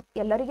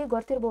ಎಲ್ಲರಿಗೆ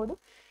ಗೊತ್ತಿರ್ಬೋದು.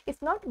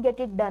 If not,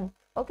 get it done.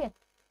 Okay,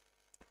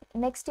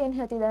 next ಏನು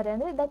ಹೇಳ್ತಿದ್ದಾರೆ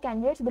ಅಂದರೆ the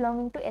candidates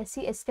belonging to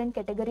SC ST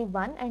category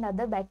 1 and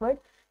other backward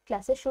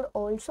classes should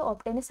also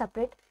obtain a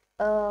separate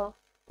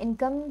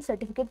income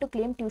certificate to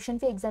claim tuition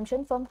fee exemption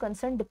from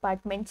concerned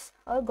departments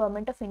or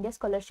government of India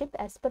scholarship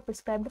as per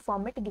prescribed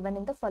format given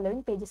in the following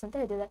pages ಅಂತ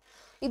ಹೇಳಿದ್ದಾರೆ.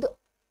 ಇದು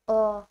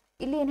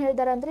ಇಲ್ಲಿ ಏನು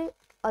ಹೇಳಿದ್ದಾರೆ ಅಂದರೆ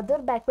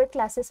other backward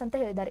classes ಅಂತ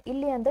ಹೇಳಿದ್ದಾರೆ.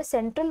 ಇಲ್ಲಿ ಅಂದರೆ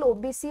ಸೆಂಟ್ರಲ್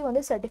OBC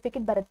ಒಂದು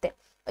ಸರ್ಟಿಫಿಕೇಟ್ ಬರುತ್ತೆ.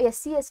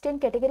 SC ST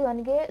category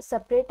 1ಗೆ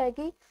ಸಪ್ರೇಟ್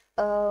ಆಗಿ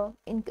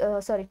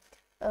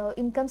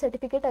ಇನ್ಕಮ್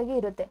ಸರ್ಟಿಫಿಕೇಟ್ ಆಗಿ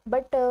ಇರುತ್ತೆ.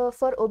 ಬಟ್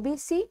ಫಾರ್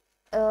OBC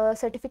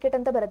ಸರ್ಟಿಫಿಕೇಟ್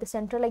ಅಂತ ಬರುತ್ತೆ,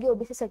 ಸೆಂಟ್ರಲ್ ಆಗಿ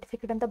OBC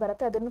ಸರ್ಟಿಫಿಕೇಟ್ ಅಂತ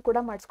ಬರುತ್ತೆ. ಅದನ್ನು ಕೂಡ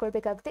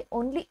ಮಾಡಿಸ್ಕೊಳ್ಬೇಕಾಗುತ್ತೆ.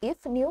 ಓನ್ಲಿ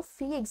ಇಫ್ ನೀವು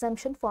fee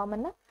exemption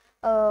ಫಾರ್ಮನ್ನು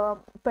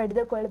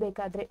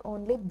ಪಡೆದುಕೊಳ್ಬೇಕಾದ್ರೆ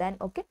only then.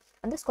 Okay,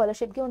 ಅಂದರೆ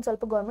ಸ್ಕಾಲರ್ಶಿಪ್ಗೆ ಒಂದು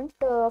ಸ್ವಲ್ಪ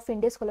ಗೌರ್ಮೆಂಟ್ ಆಫ್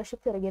ಇಂಡಿಯಾ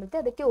ಸ್ಕಾಲರ್ಶಿಪ್ ಆಗಿರುತ್ತೆ,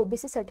 ಅದಕ್ಕೆ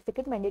OBC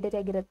ಸರ್ಟಿಫಿಕೇಟ್ ಮ್ಯಾಂಡೇಟರಿ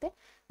ಆಗಿರುತ್ತೆ.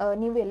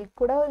 ನೀವು ಎಲ್ಲಿ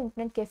ಕೂಡ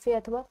ಇಂಟರ್ನೆಟ್ ಕೆಫೆ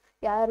ಅಥವಾ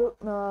ಯಾರು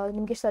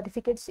ನಿಮಗೆ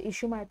ಸರ್ಟಿಫಿಕೇಟ್ಸ್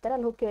ಇಶ್ಯೂ ಮಾಡ್ತಾರೆ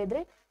ಅಲ್ಲಿ ಹೋಗಿ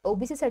ಕೇಳಿದ್ರೆ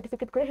OBC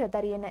ಸರ್ಟಿಫಿಕೇಟ್ ಕೂಡ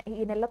ಹೇಳ್ತಾರೆ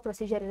ಏನೆಲ್ಲ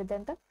ಪ್ರೊಸೀಜರ್ ಇರುತ್ತೆ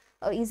ಅಂತ.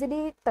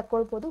 ಈಸಿಲಿ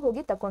ತಗೊಳ್ಬೋದು,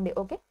 ಹೋಗಿ ತಗೊಂಡು.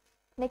 ಓಕೆ,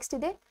 ನೆಕ್ಸ್ಟ್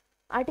ಇದೆ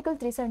ಆರ್ಟಿಕಲ್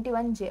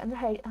 371J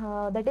ಅಂದರೆ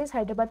that is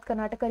Hyderabad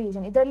Karnataka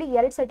region. ಇದರಲ್ಲಿ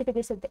 2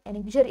 ಸರ್ಟಿಫಿಕೇಟ್ಸ್ ಇರುತ್ತೆ,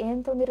 ಎನೆಕ್ಸರ್ A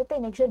ಅಂತ ಒಂದಿರುತ್ತೆ,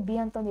 ಎನೆಕ್ಸರ್ B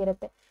ಅಂತ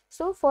ಒಂದಿರುತ್ತೆ.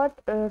 ಸೊ ಫಾರ್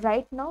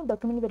ರೈಟ್ ನಾವು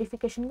document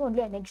ವೆರಿಫಿಕೇಶನ್ಗೆ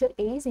only ಎನೆಕ್ಸರ್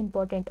A is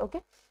important.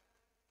 Okay,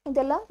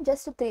 ಇದೆಲ್ಲ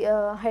ಜಸ್ಟ್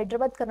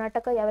ಹೈದರಾಬಾದ್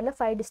ಕರ್ನಾಟಕ ಯಾವೆಲ್ಲ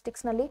 5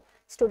 ಡಿಸ್ಟ್ರಿಕ್ಟ್ಸ್ನಲ್ಲಿ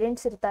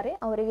ಸ್ಟೂಡೆಂಟ್ಸ್ ಇರ್ತಾರೆ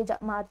ಅವರಿಗೆ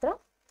ಮಾತ್ರ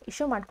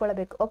ಇಶ್ಯೂ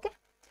ಮಾಡ್ಕೊಳ್ಬೇಕು. ಓಕೆ,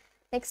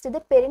 ನೆಕ್ಸ್ಟ್ ಇದೆ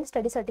ಪೇರೆಂಟ್ಸ್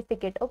ಸ್ಟಡಿ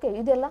ಸರ್ಟಿಫಿಕೇಟ್. ಓಕೆ,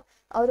 ಇದೆಲ್ಲ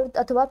ಅವರು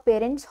ಅಥವಾ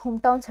ಪೇರೆಂಟ್ಸ್ ಹೋಮ್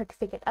ಟೌನ್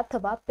ಸರ್ಟಿಫಿಕೇಟ್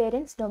ಅಥವಾ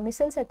ಪೇರೆಂಟ್ಸ್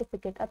ಡೊಮಿಸೈಲ್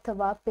ಸರ್ಟಿಫಿಕೇಟ್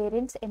ಅಥವಾ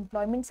parents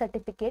employment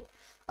certificate,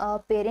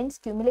 parents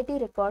cumulative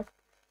record,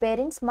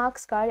 parents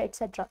marks card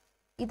et cetera.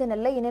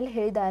 ಇದನ್ನೆಲ್ಲ ಏನೆಲ್ಲ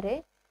ಹೇಳಿದ್ದಾರೆ,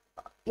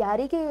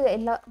 ಯಾರಿಗೆ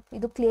ಎಲ್ಲ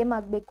ಇದು ಕ್ಲೇಮ್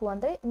ಆಗಬೇಕು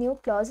ಅಂದರೆ ನೀವು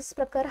ಕ್ಲಾಸಸ್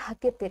ಪ್ರಕಾರ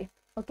ಹಾಕಿರ್ತೀರಿ.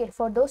 ಓಕೆ,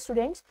 ಫಾರ್ ದೋಸ್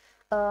ಸ್ಟೂಡೆಂಟ್ಸ್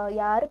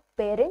ಯಾರು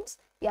ಪೇರೆಂಟ್ಸ್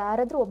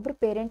ಯಾರಾದರೂ ಒಬ್ಬರು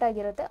ಪೇರೆಂಟ್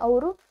ಆಗಿರುತ್ತೆ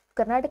ಅವರು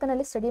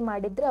ಕರ್ನಾಟಕನಲ್ಲಿ ಸ್ಟಡಿ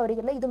ಮಾಡಿದ್ರೆ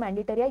ಅವರಿಗೆಲ್ಲ ಇದು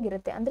ಮ್ಯಾಂಡೇಟರಿ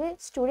ಆಗಿರುತ್ತೆ. ಅಂದರೆ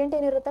ಸ್ಟೂಡೆಂಟ್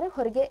ಏನಿರುತ್ತಾರೆ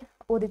ಹೊರಗೆ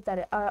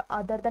ಓದಿರ್ತಾರೆ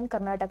other than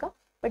Karnataka,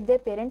 but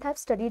there parent have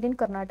studied in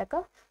Karnataka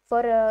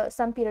for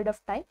some period of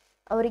time,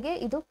 ಅವರಿಗೆ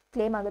ಇದು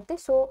ಕ್ಲೇಮ್ ಆಗುತ್ತೆ.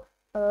 ಸೊ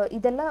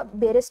ಇದೆಲ್ಲ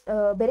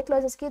ಬೇರೆ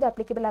ಕ್ಲಾಸಸ್ಗೆ ಇದು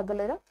ಅಪ್ಲಿಕೇಬಲ್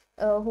ಆಗಲ್ಲ.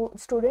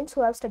 Students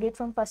who have studied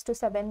from 1st to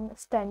 7th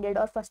standard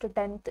R 1st to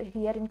 10th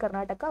here in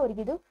Karnataka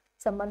ಅವರಿಗೆ ಇದು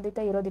ಸಂಬಂಧಿತ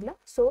ಇರೋದಿಲ್ಲ.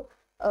 ಸೊ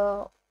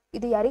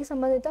ಇದು ಯಾರಿಗೆ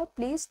ಸಂಬಂಧಿತ,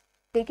 ಪ್ಲೀಸ್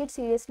ಟೇಕ್ ಇಟ್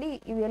ಸೀರಿಯಸ್ಲಿ.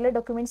 ಇವೆಲ್ಲ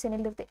ಡಾಕ್ಯುಮೆಂಟ್ಸ್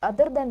ಏನಿರುತ್ತೆ.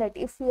 ಅದರ್ ದನ್ ದಟ್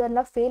ಇಫ್ ಇವೆಲ್ಲ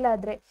ಫೇಲ್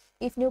ಆದರೆ,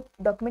 ಇಫ್ ನೀವು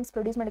ಡಾಕ್ಯುಮೆಂಟ್ಸ್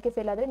ಪ್ರೊಡ್ಯೂಸ್ ಮಾಡೋಕ್ಕೆ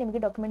ಫೇಲ್ ಆದರೆ ನಿಮಗೆ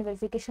ಡಾಕ್ಯುಮೆಂಟ್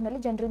ವೆರಿಫಿಕೇಷನಲ್ಲಿ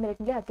ಜನರಲ್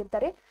ಮೆರಿಟ್ನಲ್ಲಿ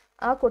ಹಾಕಿರ್ತಾರೆ,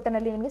 ಆ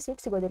ಕೋಟನಲ್ಲಿ ನಿಮಗೆ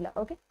ಸೀಟ್ ಸಿಗೋದಿಲ್ಲ.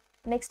 ಓಕೆ,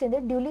 ನೆಕ್ಸ್ಟ್ ಇದೆ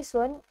duly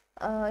ಸ್ವರ್ನ್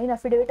in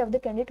affidavit of the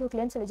candidate who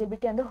claims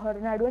eligibility ಅಂದರೆ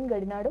Horanadu and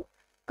ಗಡಿನಾಡು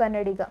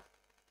Kannadiga.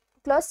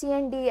 Class C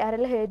and D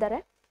ಯಾರೆಲ್ಲ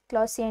ಹೇಳಿದ್ದಾರೆ,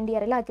 ಕ್ಲಾಸ್ C and D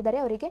ಯಾರೆಲ್ಲ ಹಾಕಿದ್ದಾರೆ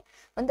ಅವರಿಗೆ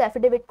ಒಂದು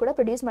ಅಫಿಡೇವಿಟ್ ಕೂಡ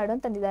ಪ್ರೊಡ್ಯೂಸ್ ಮಾಡು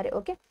ಅಂತಂದಿದ್ದಾರೆ.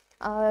 ಓಕೆ,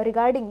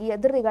 ರಿಗಾರ್ಡಿಂಗ್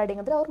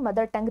ಅಂದರೆ ಅವ್ರ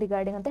ಮದರ್ ಟಂಗ್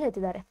ರಿಗಾರ್ಡಿಂಗ್ ಅಂತ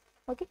ಹೇಳ್ತಿದ್ದಾರೆ.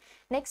 ಓಕೆ,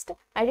 ನೆಕ್ಸ್ಟ್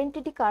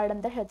ಐಡೆಂಟಿಟಿ ಕಾರ್ಡ್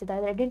ಅಂತ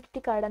ಹೇಳ್ತಿದ್ದಾರೆ.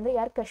 ಐಡೆಂಟಿಟಿ ಕಾರ್ಡ್ ಅಂದರೆ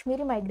ಯಾರು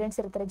ಕಾಶ್ಮೀರಿ ಮೈಗ್ರೆಂಟ್ಸ್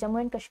ಇರ್ತಾರೆ, ಜಮ್ಮು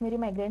ಆ್ಯಂಡ್ ಕಾಶ್ಮೀರಿ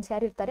ಮೈಗ್ರೆಂಟ್ಸ್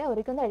ಯಾರು ಇರ್ತಾರೆ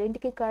ಅವರಿಗೆ ಒಂದು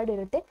ಐಡೆಂಟಿಟಿ ಕಾರ್ಡ್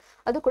ಇರುತ್ತೆ,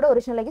 ಅದು ಕೂಡ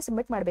ಒರಿಜಿನಲ್ ಆಗಿ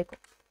ಸಬ್ಮಿಟ್ ಮಾಡಬೇಕು.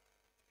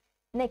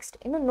 ನೆಕ್ಸ್ಟ್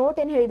ಇನ್ನು ನೋಟ್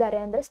ಏನು ಹೇಳಿದ್ದಾರೆ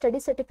ಅಂದರೆ study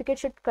certificate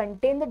should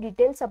contain the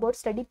details about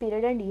study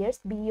period and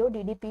years, BO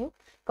DDPU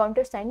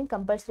counter signing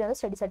compulsory ಅಂದರೆ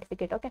ಸ್ಟಡಿ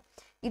ಸರ್ಟಿಫಿಕೇಟ್. ಓಕೆ,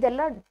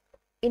 ಇದೆಲ್ಲ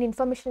ಏನು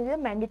ಇನ್ಫಾರ್ಮೇಷನ್ ಇದೆ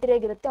ಮ್ಯಾಂಡೇಟರಿ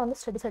ಆಗಿರುತ್ತೆ ಒಂದು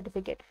ಸ್ಟಡಿ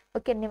ಸರ್ಟಿಫಿಕೇಟ್.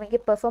 ಓಕೆ, ನಿಮಗೆ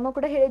ಪರ್ಫಾರ್ಮ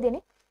ಕೂಡ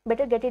ಹೇಳಿದ್ದೀನಿ,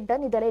 ಬೆಟರ್ ಗೆಟ್ ಇಟ್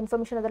ಡನ್. ಇದೆಲ್ಲ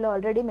ಇನ್ಫಾರ್ಮೇಷನ್ ಅದೆಲ್ಲ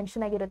ಆಲ್ರೆಡಿ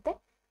ಮೆನ್ಷನ್ ಆಗಿರುತ್ತೆ,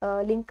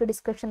 ಲಿಂಕ್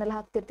ಡಿಸ್ಕ್ರಿಪ್ಷನಲ್ಲಿ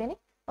ಹಾಕ್ತಿರ್ತೀನಿ.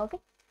 ಓಕೆ,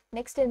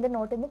 ನೆಕ್ಸ್ಟ್ ಇಂದ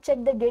ನೋಟ್ ಇಂದ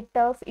check the date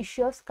of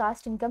issue of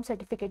caste income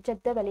certificate,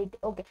 check the validity.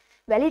 Okay,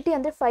 validity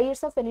ಅಂದರೆ 5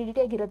 years ಆಫ್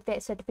ವ್ಯಾಲಿಡಿಟಿ ಆಗಿರುತ್ತೆ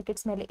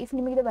ಸರ್ಟಿಫಿಕೇಟ್ಸ್ ಮೇಲೆ. ಇಫ್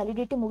ನಿಮಗೆ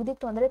ವ್ಯಾಲಿಡಿಟಿ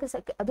ಮುಗಿದಿತ್ತು ಅಂದರೆ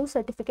ಅದು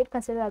ಸರ್ಟಿಫಿಕೇಟ್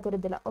ಕನ್ಸಿಡರ್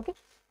ಆಗಿರೋದಿಲ್ಲ. Okay,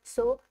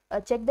 so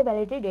check the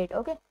validity date.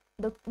 Okay,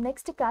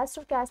 next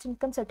caste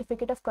income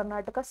certificate of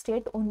Karnataka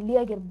state only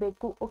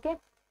ಆಗಿರಬೇಕು. Okay,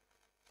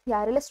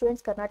 ಯಾರೆಲ್ಲ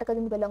students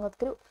ಕರ್ನಾಟಕದಿಂದ ಬಿಲಾಂಗ್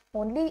ಆಗ್ತಿರೋ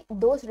only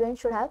those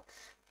students should have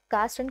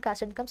cost and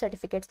caste income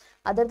certificates.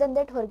 Other then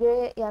that ಹೊರಗೆ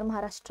ಯಾರು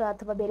ಮಹಾರಾಷ್ಟ್ರ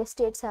ಅಥವಾ ಬೇರೆ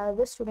States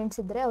ಯಾರಾದರೂ students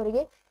ಇದ್ದರೆ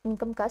ಅವರಿಗೆ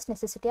ಇನ್ಕಮ್ ಕಾಸ್ಟ್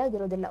ನೆಸೆಸಿಟಿ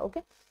ಆಗಿರೋದಿಲ್ಲ.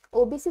 Okay,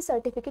 OBC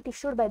certificate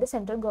issued by the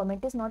central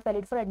government is not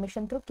valid for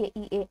admission through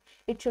KEA.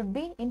 It should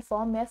be in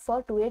Form F for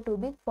 2A,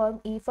 2B, Form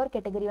E for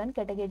Category 1,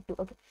 Category 2.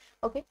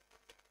 Okay.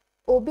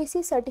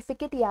 OBC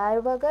certificate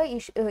ಯಾವಾಗ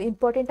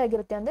important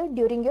ಆಗಿರುತ್ತೆ ಅಂದರೆ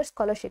during your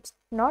scholarships,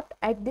 not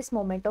at this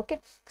moment. Okay,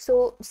 so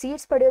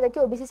seats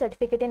ಪಡೆಯೋದಕ್ಕೆ OBC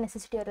certificate ಏನು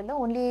necessity ಇರಲ್ಲ.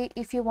 Only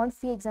if you want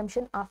fee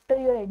exemption after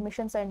your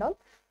admissions and all,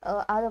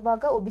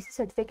 ಆವಾಗ OBC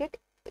certificate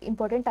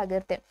important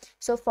ಆಗಿರುತ್ತೆ.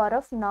 So for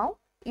of now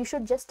you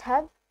should just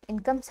have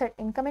income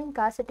and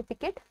caste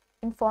certificate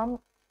in Form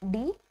D,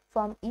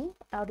 Form E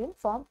or in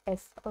Form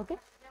F. Okay.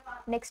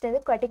 Next is the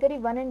Category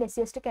 1 and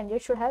SC/ST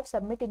candidates should have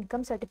submit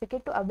income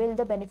certificate to avail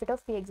the benefit of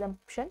fee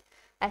exemption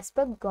as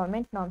per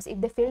government norms. If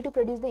they fail to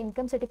produce the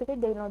income certificate,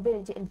 they will not be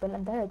eligible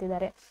ಅಂತ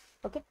ಹೇಳ್ತಿದ್ದಾರೆ.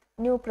 Okay,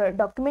 ನೀವು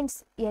documents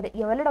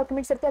ಯಾವೆಲ್ಲ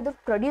documents ಇರುತ್ತೆ ಅದು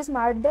produce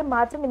ಮಾಡಿದ್ರೆ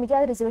ಮಾತ್ರ ನಿಮಗೆ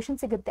ಆ ರಿಸರ್ವೇಷನ್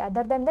ಸಿಗುತ್ತೆ.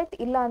 ಅದರ್ ದನ್ ದಟ್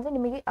ಇಲ್ಲ ಅಂದರೆ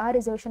ನಿಮಗೆ ಆ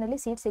ರಿಸರ್ವೇಷನಲ್ಲಿ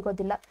ಸೀಟ್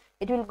ಸಿಗೋದಿಲ್ಲ.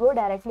 It will go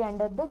directly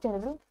under the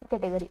general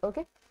category.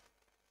 Okay,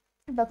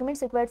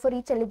 documents required for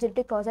each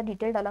eligibility class R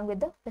detailed along with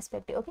the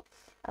respective. Okay,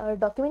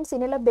 documents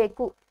ಏನೆಲ್ಲ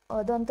ಬೇಕು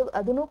ಅದಂತೂ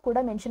ಅದನ್ನು ಕೂಡ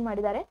ಮೆನ್ಷನ್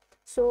ಮಾಡಿದ್ದಾರೆ.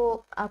 So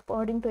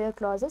according to your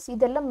classes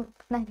ಇದೆಲ್ಲ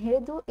ನಾನು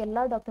ಹೇಳಿದ್ದು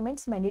ಎಲ್ಲ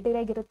ಡಾಕ್ಯುಮೆಂಟ್ಸ್ ಮ್ಯಾಂಡೇಟರಿ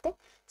ಆಗಿರುತ್ತೆ.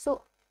 So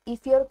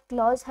if your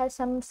class has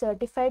some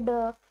certified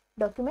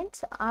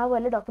documents,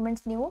 ಅವೆಲ್ಲ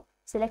ಡಾಕ್ಯುಮೆಂಟ್ಸ್ ನೀವು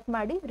ಸೆಲೆಕ್ಟ್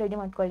ಮಾಡಿ ರೆಡಿ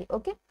ಮಾಡ್ಕೊಳ್ಳಿ.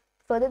 Okay,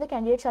 further the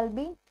candidate shall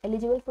be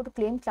eligible for to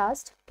claim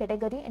caste,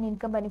 category and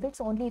income benefits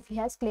only if he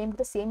has claimed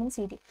the same in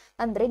CET.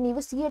 ಅಂದರೆ ನೀವು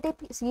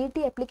CET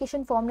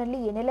application ಫಾರ್ಮ್ನಲ್ಲಿ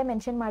ಏನೆಲ್ಲ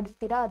mention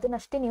ಮಾಡಿರ್ತೀರಾ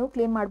ಅದನ್ನಷ್ಟೇ ನೀವು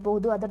claim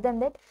ಮಾಡಬಹುದು. Other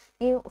than that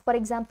ನೀವು for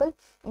example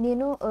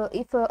ನೀನು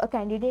if a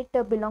candidate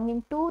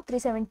belonging to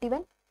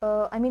 371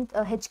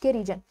 HK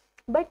region,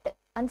 but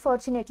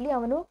unfortunately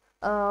ಅವನು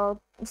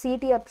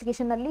CET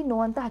ಅಪ್ಲಿಕೇಶನ್ನಲ್ಲಿ no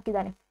ಅಂತ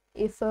ಹಾಕಿದ್ದಾನೆ.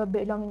 If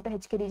belonging to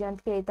HK region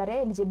ಅಂತ ಕೇಳ್ತಾರೆ,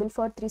 ಎಲಿಜಿಬಲ್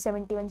ಫಾರ್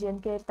 371G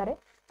ಅಂತ ಕೇಳ್ತಾರೆ,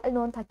 ಅಲ್ಲಿ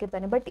ನೋ ಅಂತ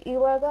ಹಾಕಿರ್ತಾನೆ. ಬಟ್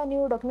ಇವಾಗ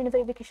ನೀವು ಡಾಕ್ಯುಮೆಂಟ್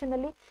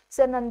ವೆರಿಫಿಕೇಷನಲ್ಲಿ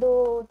ಸರ್ ನಂದು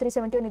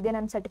 371 ಇದೆ,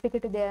 ನನ್ನ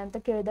ಸರ್ಟಿಫಿಕೇಟ್ ಇದೆ ಅಂತ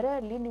ಕೇಳಿದರೆ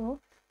ಅಲ್ಲಿ ನೀವು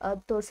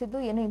ತೋರಿಸಿದ್ದು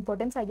ಏನು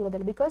ಇಂಪಾರ್ಟೆನ್ಸ್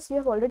ಆಗಿರೋದಿಲ್ಲ. Because you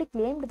have already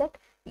claimed that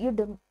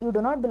you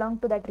do not belong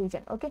to that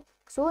region. Okay,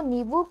 so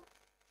ನೀವು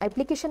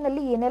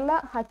ಅಪ್ಲಿಕೇಶನ್ನಲ್ಲಿ ಏನೆಲ್ಲ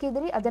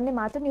ಹಾಕಿದ್ರಿ ಅದನ್ನೇ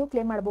ಮಾತ್ರ ನೀವು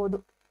ಕ್ಲೇಮ್ ಮಾಡ್ಬೋದು.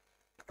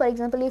 ಫಾರ್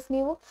ಎಕ್ಸಾಂಪಲ್ ಇಫ್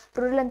ನೀವು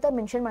ರೂರಲ್ ಅಂತ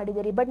ಮೆನ್ಷನ್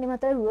ಮಾಡಿದ್ದೀರಿ ಬಟ್ ನಿಮ್ಮ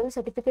ಹತ್ರ ರೂರಲ್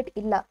ಸರ್ಟಿಫಿಕೇಟ್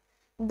ಇಲ್ಲ,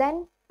 ದೆನ್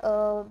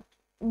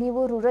ನೀವು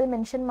ರೂರಲ್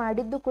ಮೆನ್ಷನ್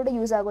ಮಾಡಿದ್ದು ಕೂಡ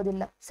ಯೂಸ್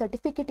ಆಗೋದಿಲ್ಲ.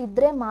 ಸರ್ಟಿಫಿಕೇಟ್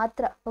ಇದ್ದರೆ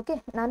ಮಾತ್ರ. ಓಕೆ,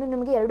 ನಾನು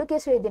ನಿಮಗೆ 2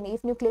 ಕೇಸ್ ಹೇಳಿದ್ದೀನಿ.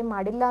 ಇಫ್ ನೀವು ಕ್ಲೇಮ್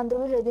ಮಾಡಿಲ್ಲ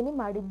ಅಂದ್ರೂ ಹೇಳಿದ್ದೀನಿ,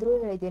 ಮಾಡಿದ್ರೂ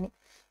ಹೇಳಿದ್ದೀನಿ.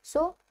 ಸೊ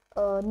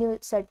ನೀವು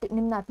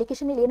ನಿಮ್ಮ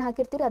ಅಪ್ಲಿಕೇಶನಲ್ಲಿ ಏನು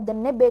ಹಾಕಿರ್ತೀರಿ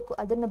ಅದನ್ನೇ ಬೇಕು,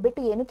 ಅದನ್ನು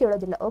ಬಿಟ್ಟು ಏನು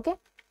ಕೇಳೋದಿಲ್ಲ. ಓಕೆ,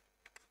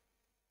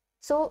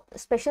 ಸೊ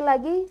ಸ್ಪೆಷಲ್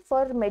ಆಗಿ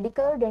ಫಾರ್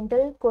ಮೆಡಿಕಲ್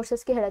ಡೆಂಟಲ್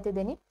ಕೋರ್ಸಸ್ಗೆ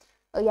ಹೇಳ್ತಿದ್ದೀನಿ.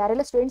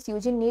 ಯಾರೆಲ್ಲ ಸ್ಟೂಡೆಂಟ್ಸ್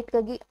UG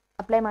ನೀಟ್ಗಾಗಿ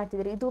ಅಪ್ಲೈ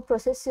ಮಾಡ್ತಿದ್ದೀರಿ, ಇದು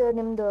ಪ್ರೊಸೆಸ್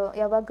ನಿಮ್ಮದು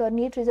ಯಾವಾಗ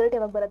ನೀಟ್ ರಿಸಲ್ಟ್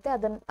ಯಾವಾಗ ಬರುತ್ತೆ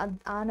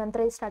ಆ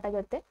ನಂತರ ಇದು ಸ್ಟಾರ್ಟ್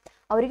ಆಗಿರುತ್ತೆ.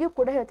 ಅವರಿಗೂ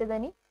ಕೂಡ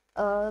ಹೇಳ್ತಿದ್ದೀನಿ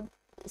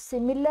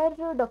ಸಿಮಿಲರ್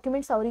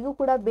ಡಾಕ್ಯುಮೆಂಟ್ಸ್ ಅವರಿಗೂ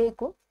ಕೂಡ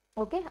ಬೇಕು.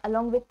 ಓಕೆ,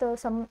 ಅಲಾಂಗ್ ವಿತ್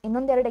ಸಮ್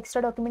ಇನ್ನೊಂದೆರಡು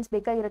ಎಕ್ಸ್ಟ್ರಾ ಡಾಕ್ಯುಮೆಂಟ್ಸ್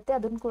ಬೇಕಾಗಿರುತ್ತೆ,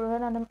 ಅದನ್ನು ಕೂಡ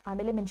ನಾನು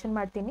ಆಮೇಲೆ ಮೆನ್ಷನ್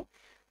ಮಾಡ್ತೀನಿ.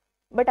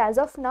 ಬಟ್ ಆಸ್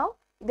ಆಫ್ ನಾವು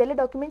ಇದೆಲ್ಲ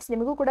ಡಾಕ್ಯುಮೆಂಟ್ಸ್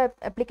ನಿಮಗೂ ಕೂಡ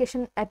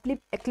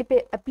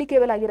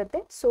ಅಪ್ಲಿಕೇಬಲ್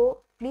ಆಗಿರುತ್ತೆ. So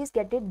please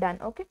get it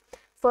done. Okay,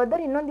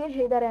 further ಇನ್ನೊಂದು ಏನು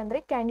ಹೇಳಿದ್ದಾರೆ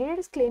ಅಂದರೆ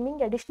candidates claiming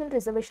additional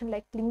reservation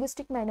like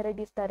linguistic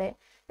minority ಇರ್ತಾರೆ,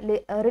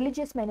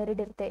 ರಿಲಿಜಿಯಸ್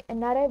ಮೈನಾರಿಟಿ ಇರುತ್ತೆ,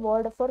 NRI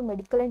ward for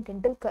medical and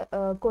dental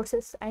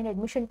courses and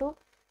admission to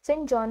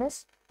scent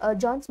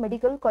John's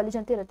medical college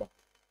ಅಂತ ಇರುತ್ತೆ.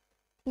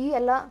 ಈ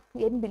ಎಲ್ಲ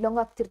ಏನು ಬಿಲಾಂಗ್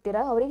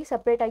ಆಗ್ತಿರ್ತೀರಾ ಅವರಿಗೆ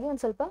ಸಪ್ರೇಟಾಗಿ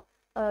ಒಂದು ಸ್ವಲ್ಪ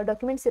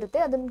ಡಾಕ್ಯುಮೆಂಟ್ಸ್ ಇರುತ್ತೆ,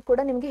 ಅದನ್ನು ಕೂಡ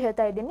ನಿಮಗೆ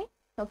ಹೇಳ್ತಾ ಇದ್ದೀನಿ.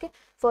 ಓಕೆ,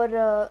 ಫಾರ್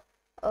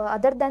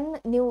ಅದರ್ ದೆನ್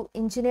ನೀವು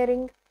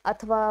ಇಂಜಿನಿಯರಿಂಗ್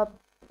ಅಥವಾ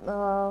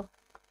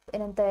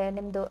ಏನಂತೆ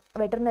ನಿಮ್ಮದು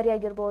ವೆಟರ್ನರಿ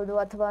ಆಗಿರ್ಬೋದು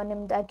ಅಥವಾ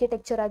ನಿಮ್ಮದು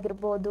ಆರ್ಕಿಟೆಕ್ಚರ್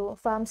ಆಗಿರ್ಬೋದು,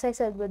 ಫಾರ್ಮ್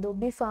ಸೈನ್ಸ್ ಆಗಿರ್ಬೋದು,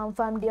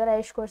 ಫಾರ್ಮ್ ಡಿ ಆರ್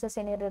ಐಶ್ ಕೋರ್ಸಸ್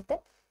ಏನಿರುತ್ತೆ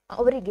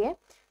ಅವರಿಗೆ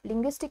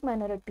linguistic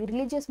minority,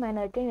 religious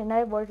minority,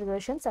 NRI ward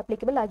reservations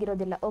applicable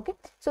ಆಗಿರೋದಿಲ್ಲ. Okay,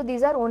 so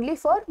these are only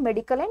for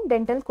medical and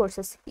dental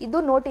courses. ಇದು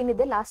ನೋಟ್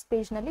ಏನಿದೆ ಲಾಸ್ಟ್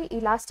ಪೇಜ್ನಲ್ಲಿ, ಈ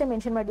ಲಾಸ್ಟ್ ಟೈಮ್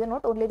ಮೆನ್ಷನ್ ಮಾಡಿದ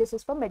note only this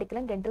is for medical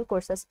and dental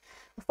courses.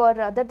 For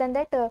other then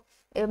that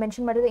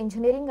mention ಮಾಡಿದ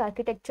engineering,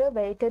 architecture,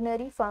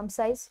 veterinary, form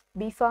science,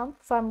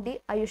 form D,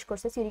 AYUSH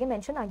courses ಇವರಿಗೆ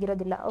mention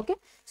ಆಗಿರೋದಿಲ್ಲ. Okay,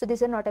 so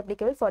this are not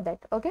applicable for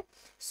that. Okay,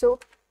 so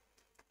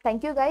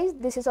thank you guys,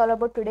 this is all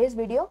about today's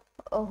video.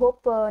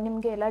 Hope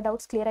ನಿಮಗೆ ಎಲ್ಲ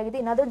doubts clear ಆಗಿದೆ.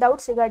 ಏನಾದರೂ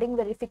doubts regarding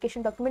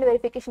verification, document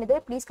verification ಇದೆ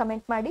please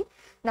comment ಮಾಡಿ,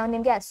 ನಾವು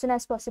ನಿಮಗೆ ಆಸ್ ಸೂನ್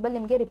ಆಸ್ ಪಾಸಿಬಲ್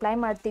ನಿಮಗೆ reply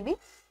ಮಾಡ್ತೀವಿ.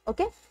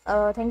 Okay,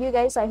 thank you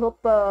guys. I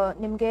hope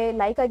ನಿಮಗೆ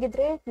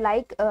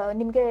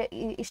ನಿಮಗೆ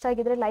ಇಷ್ಟ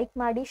ಆಗಿದ್ರೆ ಲೈಕ್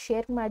ಮಾಡಿ,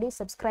 ಶೇರ್ ಮಾಡಿ,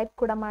 ಸಬ್ಸ್ಕ್ರೈಬ್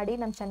ಕೂಡ ಮಾಡಿ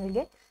ನಮ್ಮ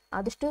ಚಾನಲ್ಗೆ.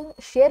 ಆದಷ್ಟು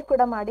ಶೇರ್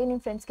ಕೂಡ ಮಾಡಿ,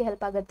 ನಿಮ್ಮ ಫ್ರೆಂಡ್ಸ್ಗೆ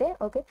ಹೆಲ್ಪ್ ಆಗುತ್ತೆ.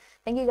 Okay,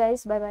 thank you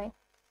guys, bye bye.